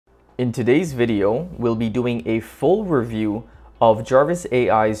In today's video, we'll be doing a full review of Jarvis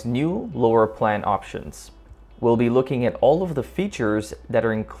AI's new lower plan options. We'll be looking at all of the features that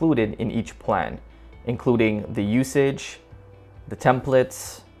are included in each plan, including the usage, the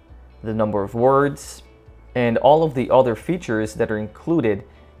templates, the number of words, and all of the other features that are included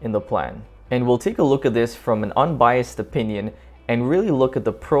in the plan. And we'll take a look at this from an unbiased opinion and really look at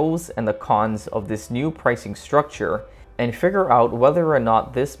the pros and the cons of this new pricing structure and figure out whether or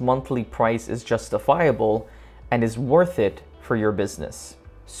not this monthly price is justifiable and is worth it for your business.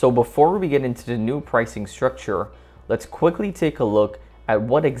 So before we get into the new pricing structure, let's quickly take a look at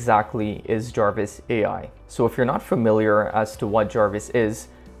what exactly is Jarvis AI. So if you're not familiar as to what Jarvis is,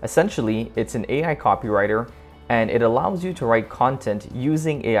 essentially it's an AI copywriter and it allows you to write content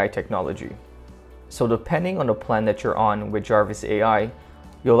using AI technology. So depending on the plan that you're on with Jarvis AI,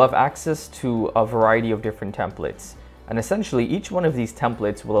 you'll have access to a variety of different templates. And essentially each one of these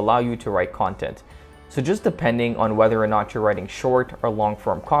templates will allow you to write content. So just depending on whether or not you're writing short or long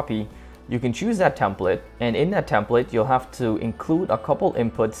form copy, you can choose that template, and in that template you'll have to include a couple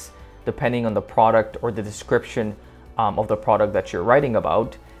inputs depending on the product or the description of the product that you're writing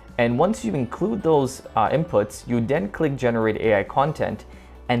about. And once you include those inputs, you then click generate AI content,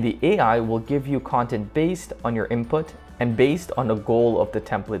 and the AI will give you content based on your input and based on the goal of the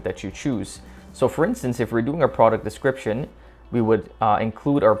template that you choose. So for instance, if we're doing a product description, we would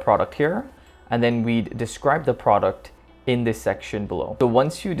include our product here, and then we'd describe the product in this section below. So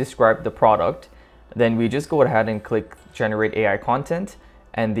once you describe the product, then we just go ahead and click generate AI content,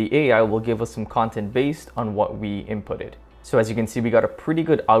 and the AI will give us some content based on what we inputted. So as you can see, we got a pretty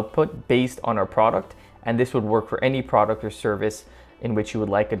good output based on our product, and this would work for any product or service in which you would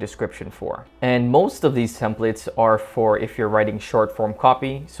like a description for. And most of these templates are for if you're writing short form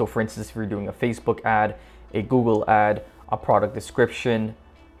copy. So for instance, if you're doing a Facebook ad, a Google ad, a product description,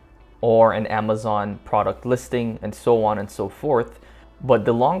 or an Amazon product listing, and so on and so forth. But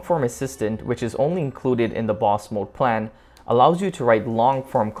the long form assistant, which is only included in the boss mode plan, allows you to write long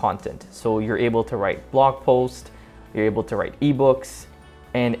form content. So you're able to write blog posts, you're able to write ebooks,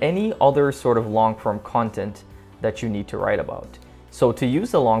 and any other sort of long form content that you need to write about. So to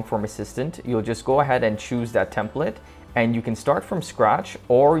use the long form assistant, you'll just go ahead and choose that template, and you can start from scratch,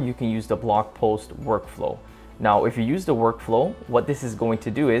 or you can use the blog post workflow. Now, if you use the workflow, what this is going to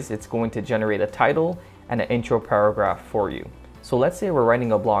do is it's going to generate a title and an intro paragraph for you. So let's say we're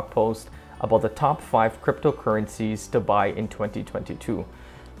writing a blog post about the top 5 cryptocurrencies to buy in 2022.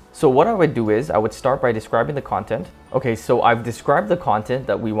 So what I would do is I would start by describing the content. Okay, so I've described the content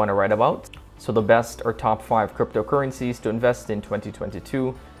that we want to write about. So the best or top 5 cryptocurrencies to invest in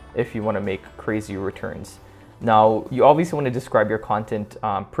 2022 if you want to make crazy returns. Now, you obviously want to describe your content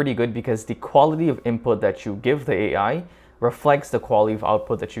pretty good, because the quality of input that you give the AI reflects the quality of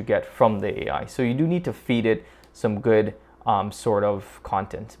output that you get from the AI. So you do need to feed it some good sort of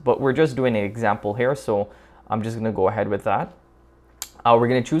content. But we're just doing an example here, so I'm just going to go ahead with that. We're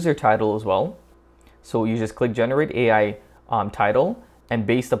going to choose your title as well. So you just click generate AI title, and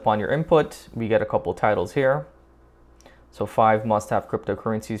based upon your input, we get a couple titles here. So 5 must-have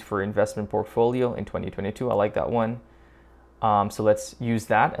cryptocurrencies for investment portfolio in 2022. I like that one. So let's use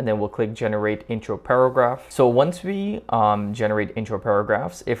that, and then we'll click generate intro paragraph. So once we generate intro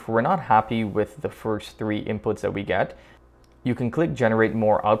paragraphs, if we're not happy with the first 3 inputs that we get, you can click generate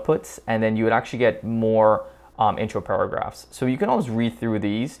more outputs, and then you would actually get more intro paragraphs. So you can always read through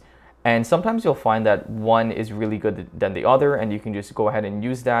these, and sometimes you'll find that one is really good than the other, and you can just go ahead and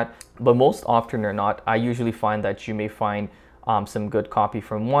use that. But most often or not, I usually find that you may find some good copy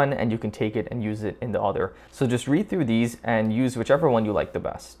from one, and you can take it and use it in the other. So just read through these and use whichever one you like the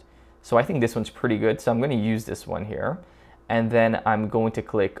best. So I think this one's pretty good, so I'm going to use this one here. And then I'm going to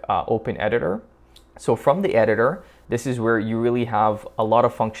click open editor. So from the editor, this is where you really have a lot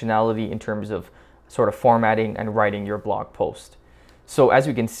of functionality in terms of sort of formatting and writing your blog post. So as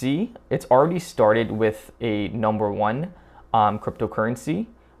you can see, it's already started with a number 1 cryptocurrency,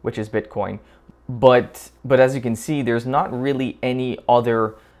 which is Bitcoin. But as you can see, there's not really any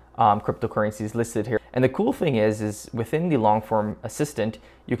other cryptocurrencies listed here. And the cool thing is within the long form assistant,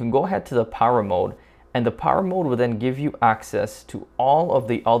 you can go ahead to the power mode, and the power mode will then give you access to all of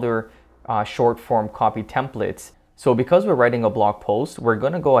the other short form copy templates. So because we're writing a blog post, we're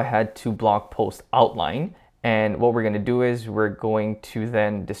going to go ahead to blog post outline. And what we're going to do is we're going to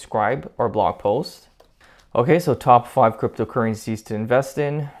then describe our blog post. Okay, so top 5 cryptocurrencies to invest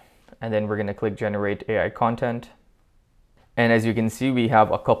in. And then we're going to click generate AI content. And as you can see, we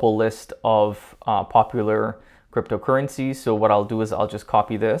have a couple list of popular cryptocurrencies. So what I'll do is I'll just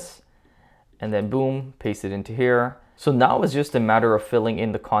copy this and then boom, paste it into here. So now it's just a matter of filling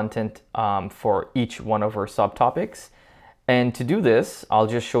in the content for each one of our subtopics. And to do this, I'll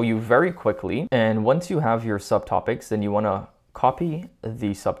just show you very quickly. And once you have your subtopics, then you want to copy the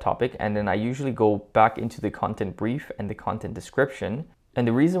subtopic. And then I usually go back into the content brief and the content description. And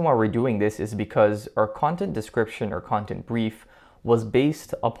the reason why we're doing this is because our content description or content brief was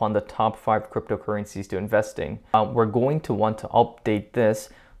based upon the top 5 cryptocurrencies to invest in. We're going to want to update this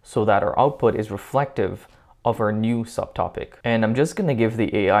so that our output is reflective of our new subtopic. And I'm just going to give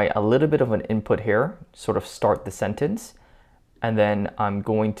the AI a little bit of an input here, sort of start the sentence. And then I'm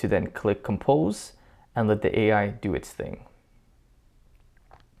going to then click compose and let the AI do its thing.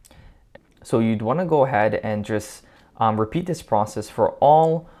 So you'd want to go ahead and just repeat this process for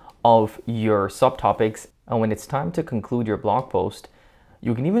all of your subtopics. And when it's time to conclude your blog post,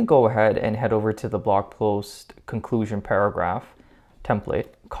 you can even go ahead and head over to the blog post conclusion paragraph template,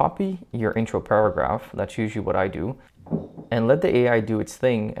 copy your intro paragraph, that's usually what I do, and let the AI do its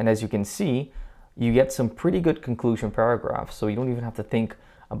thing. And as you can see, you get some pretty good conclusion paragraphs, so you don't even have to think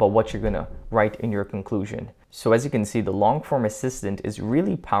about what you're gonna write in your conclusion. So as you can see, the long form assistant is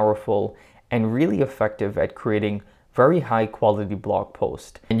really powerful and really effective at creating very high quality blog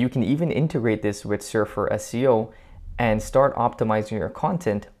posts. And you can even integrate this with Surfer SEO and start optimizing your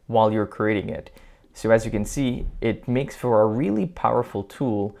content while you're creating it. So as you can see, it makes for a really powerful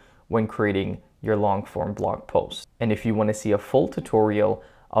tool when creating your long form blog post. And if you want to see a full tutorial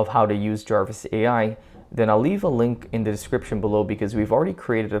of how to use Jarvis AI, then I'll leave a link in the description below because we've already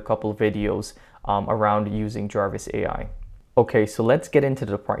created a couple of videos around using Jarvis AI. Okay, so let's get into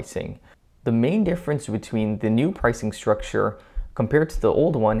the pricing. The main difference between the new pricing structure compared to the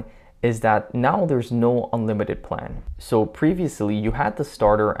old one is that now there's no unlimited plan. So previously you had the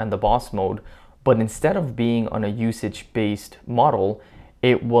starter and the boss mode, but instead of being on a usage-based model,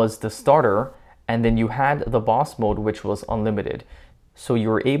 it was the starter and then you had the boss mode, which was unlimited. So you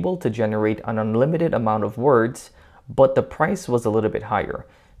were able to generate an unlimited amount of words, but the price was a little bit higher.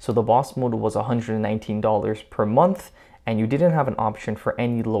 So the boss mode was $119 per month, and you didn't have an option for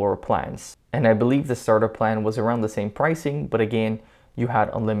any lower plans. And I believe the starter plan was around the same pricing, but again, you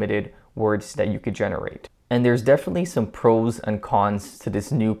had unlimited words that you could generate. And there's definitely some pros and cons to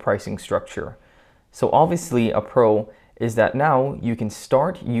this new pricing structure. So obviously a pro is that now you can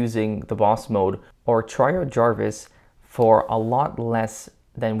start using the boss mode or try out Jarvis for a lot less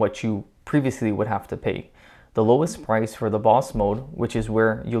than what you previously would have to pay. The lowest price for the boss mode, which is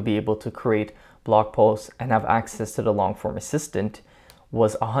where you'll be able to create blog posts and have access to the long form assistant,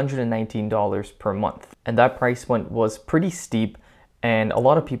 was $119 per month. And that price point was pretty steep, and a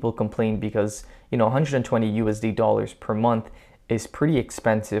lot of people complained because, you know, 120 USD dollars per month is pretty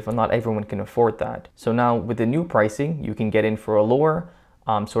expensive and not everyone can afford that. So now with the new pricing, you can get in for a lower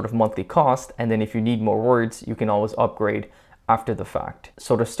sort of monthly cost, and then if you need more words, you can always upgrade after the fact.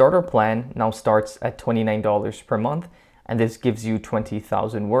 So the starter plan now starts at $29 per month, and this gives you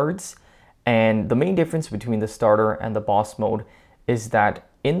 20,000 words. And the main difference between the starter and the boss mode is that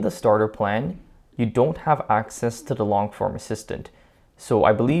in the starter plan, you don't have access to the long form assistant. So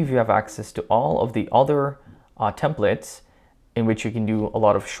I believe you have access to all of the other templates in which you can do a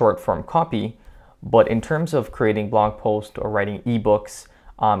lot of short form copy. But in terms of creating blog posts or writing ebooks,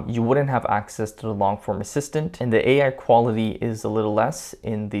 you wouldn't have access to the long form assistant, and the AI quality is a little less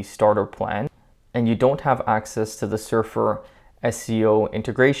in the starter plan. And you don't have access to the Surfer SEO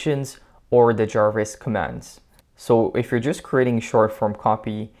integrations or the Jarvis commands. So if you're just creating short form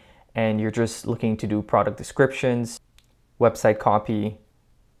copy and you're just looking to do product descriptions, website copy,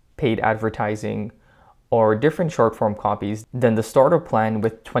 paid advertising, or different short form copies, then the starter plan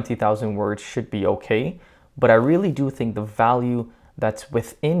with 20,000 words should be okay. But I really do think the value that's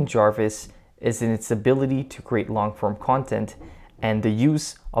within Jarvis is in its ability to create long form content and the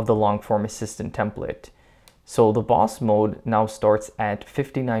use of the long form assistant template. So the boss mode now starts at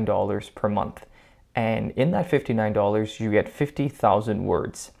 $59 per month. And in that $59, you get 50,000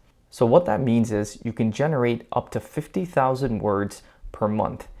 words. So what that means is you can generate up to 50,000 words per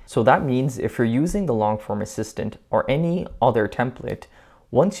month. So that means if you're using the long form assistant or any other template,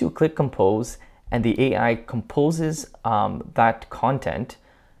 once you click compose and the AI composes that content,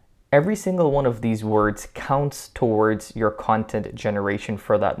 every single one of these words counts towards your content generation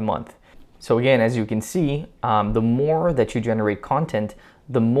for that month. So again, as you can see, the more that you generate content,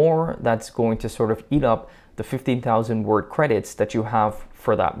 the more that's going to sort of eat up the 15,000 word credits that you have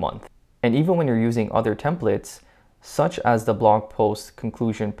for that month. And even when you're using other templates, such as the blog post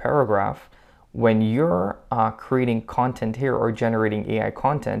conclusion paragraph, when you're creating content here or generating AI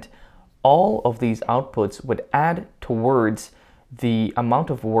content, all of these outputs would add towards the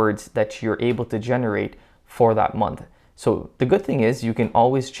amount of words that you're able to generate for that month. So the good thing is you can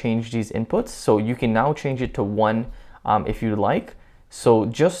always change these inputs. So you can now change it to 1 if you like. So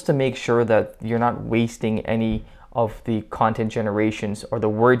just to make sure that you're not wasting any of the content generations or the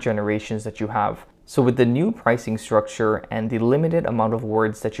word generations that you have. So with the new pricing structure and the limited amount of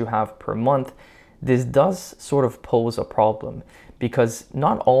words that you have per month, this does sort of pose a problem because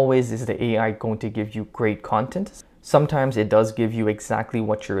not always is the AI going to give you great content. Sometimes it does give you exactly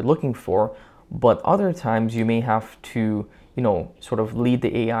what you're looking for, but other times you may have to, sort of lead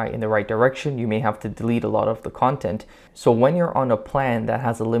the AI in the right direction. You may have to delete a lot of the content. So when you're on a plan that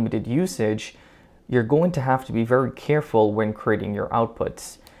has a limited usage, you're going to have to be very careful when creating your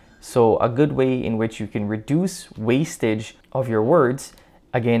outputs. So a good way in which you can reduce wastage of your words,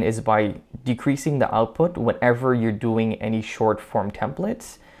 again, is by decreasing the output whenever you're doing any short form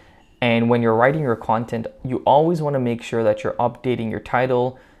templates. And when you're writing your content, you always want to make sure that you're updating your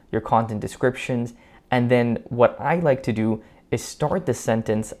title, your content descriptions, and then what I like to do is start the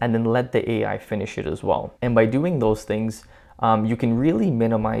sentence and then let the AI finish it as well. And by doing those things, you can really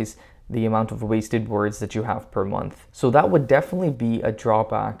minimize the amount of wasted words that you have per month. So that would definitely be a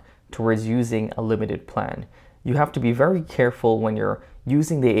drawback towards using a limited plan. You have to be very careful when you're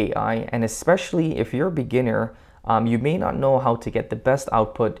using the AI, and especially if you're a beginner, you may not know how to get the best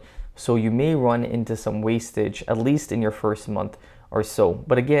output, so you may run into some wastage, at least in your first month or so.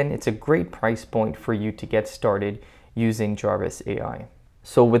 But again, it's a great price point for you to get started using Jarvis AI.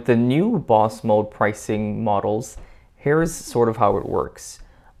 So with the new boss mode pricing models, here's sort of how it works.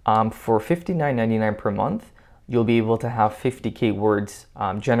 For $59.99 per month, you'll be able to have 50K words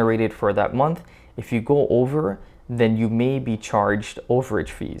generated for that month. If you go over, then you may be charged overage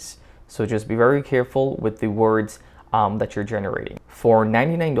fees. So just be very careful with the words that you're generating. For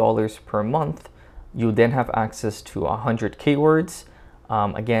 $99 per month, you then have access to 100K words.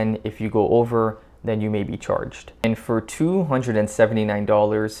 Again, if you go over, then you may be charged. And for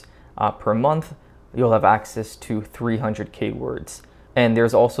 $279 per month, you'll have access to 300K words. And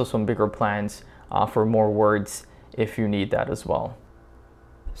there's also some bigger plans for more words if you need that as well.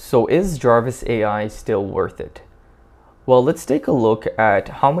 So is Jarvis AI still worth it? Well, let's take a look at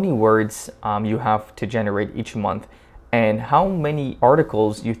how many words you have to generate each month and how many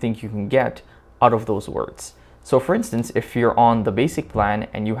articles you think you can get out of those words. So for instance, if you're on the basic plan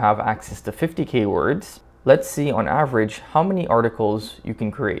and you have access to 50K words, let's see on average how many articles you can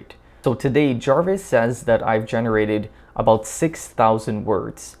create. So today, Jarvis says that I've generated about 6,000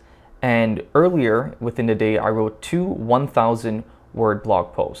 words. And earlier within the day, I wrote 2 1,000 word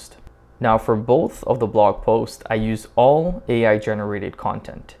blog posts. Now for both of the blog posts, I use all AI generated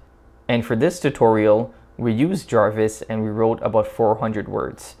content. And for this tutorial, we used Jarvis and we wrote about 400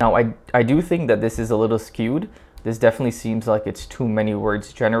 words. Now I do think that this is a little skewed. This definitely seems like it's too many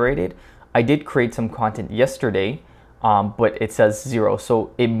words generated. I did create some content yesterday, but it says 0.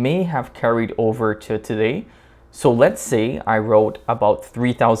 So it may have carried over to today. So let's say I wrote about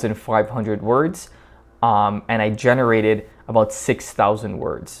 3,500 words and I generated about 6,000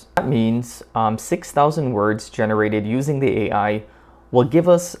 words. That means 6,000 words generated using the AI will give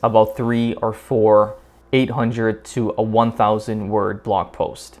us about 3 or 4 800 to a 1,000 word blog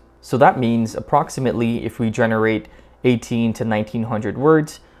post. So that means approximately if we generate 18 to 1,900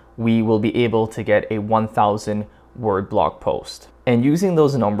 words, we will be able to get a 1,000 word blog post. And using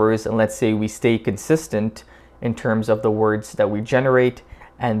those numbers, and let's say we stay consistent in terms of the words that we generate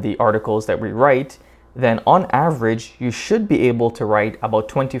and the articles that we write, then on average, you should be able to write about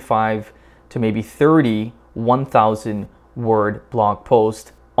 25 to maybe 30 1,000 word blog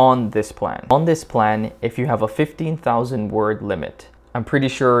posts on this plan. On this plan, if you have a 15,000 word limit, I'm pretty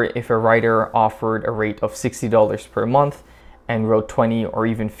sure if a writer offered a rate of $60 per month and wrote 20 or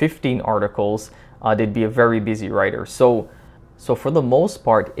even 15 articles, they'd be a very busy writer. So for the most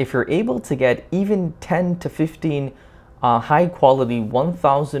part, if you're able to get even 10 to 15 high quality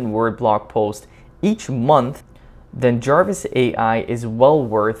 1,000 word blog posts each month, then Jarvis AI is well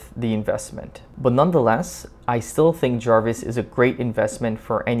worth the investment. But nonetheless, I still think Jarvis is a great investment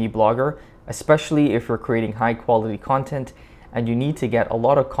for any blogger, especially if you're creating high quality content and you need to get a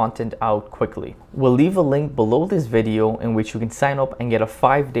lot of content out quickly. We'll leave a link below this video in which you can sign up and get a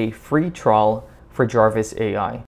 5-day free trial for Jarvis AI.